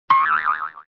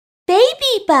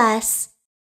BabyBus.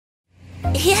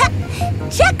 Yeah,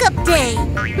 checkup day!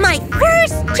 My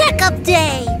first checkup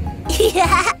day!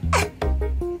 Yeah.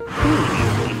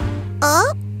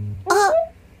 Huh?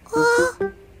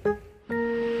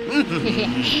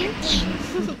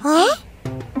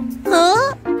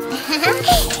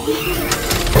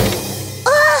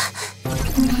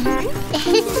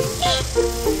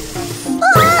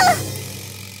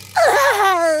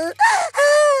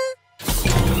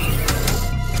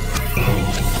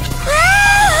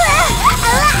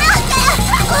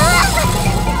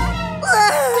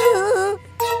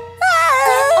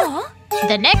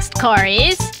 The next car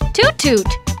is Toot Toot.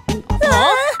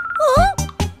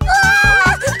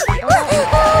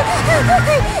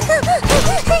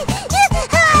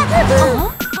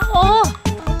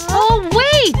 Oh,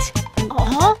 wait!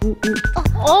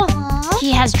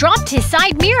 He has dropped his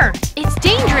side mirror. It's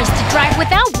dangerous to drive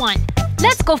without one.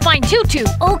 Let's go find Toot Toot.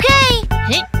 Okay.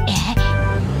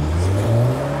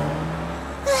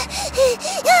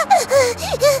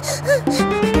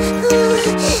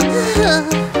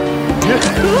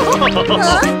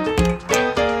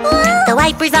 The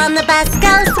wipers on the bus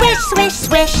go swish, swish,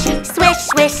 swish, swish,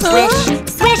 swish, swish,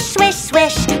 swish, swish,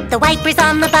 swish. The wipers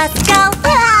on the bus go.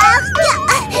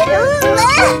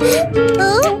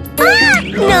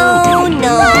 No,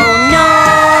 no, no.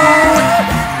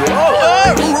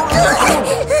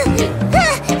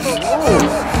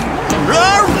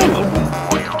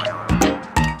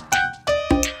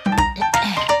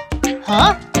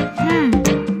 Huh?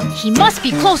 He must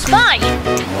be close by.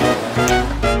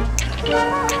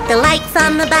 The lights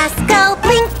on the bus go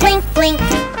blink, blink, blink,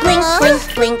 blink, blink,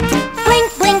 blink,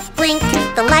 blink, blink, blink.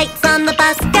 The lights on the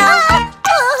bus go.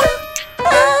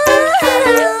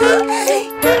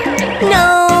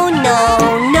 No, no,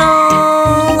 no.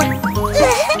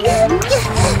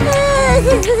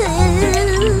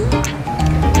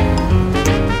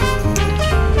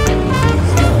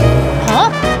 Huh?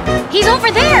 He's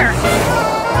over there.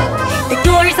 The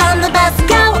doors on the bus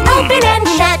go open and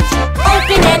shut,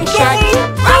 open and shut,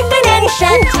 open and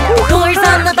shut. Doors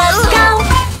on the bus go.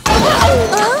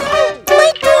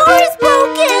 My door is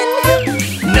broken.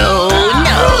 No,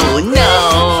 no, no.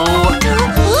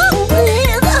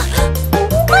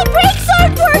 My brakes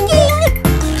aren't working.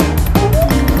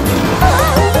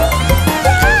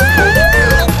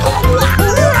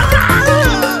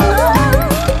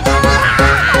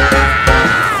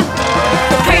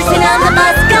 The person on the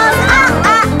bus goes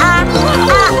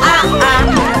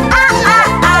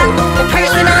The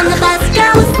person on the bus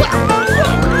goes.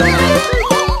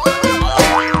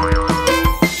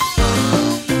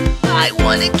 I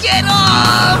want to get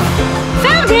off.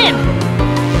 Found him!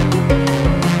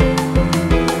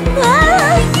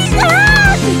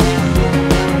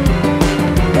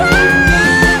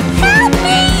 Help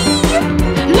me!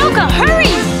 Luca,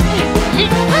 hurry!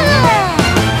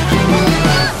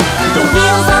 The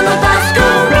wheels on the bus go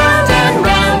round and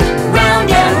round, round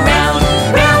and round,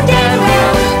 round and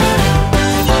round.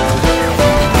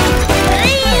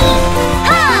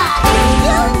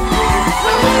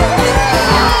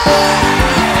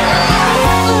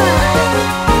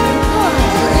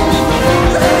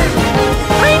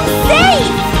 I'm safe!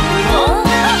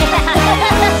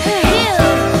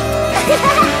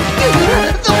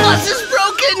 The bus is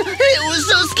broken. It was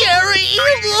so scary.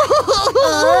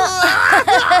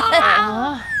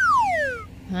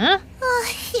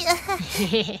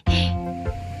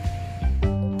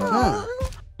 Huh?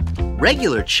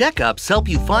 Regular checkups help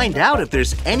you find out if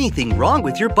there's anything wrong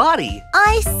with your body.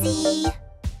 I see.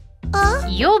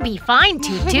 You'll be fine,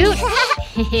 Toot Toot.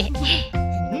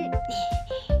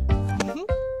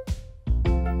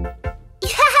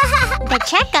 The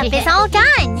checkup is all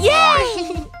done.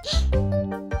 Yay!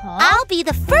 I'll be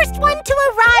the first one to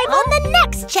arrive on the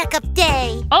next checkup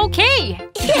day. Okay.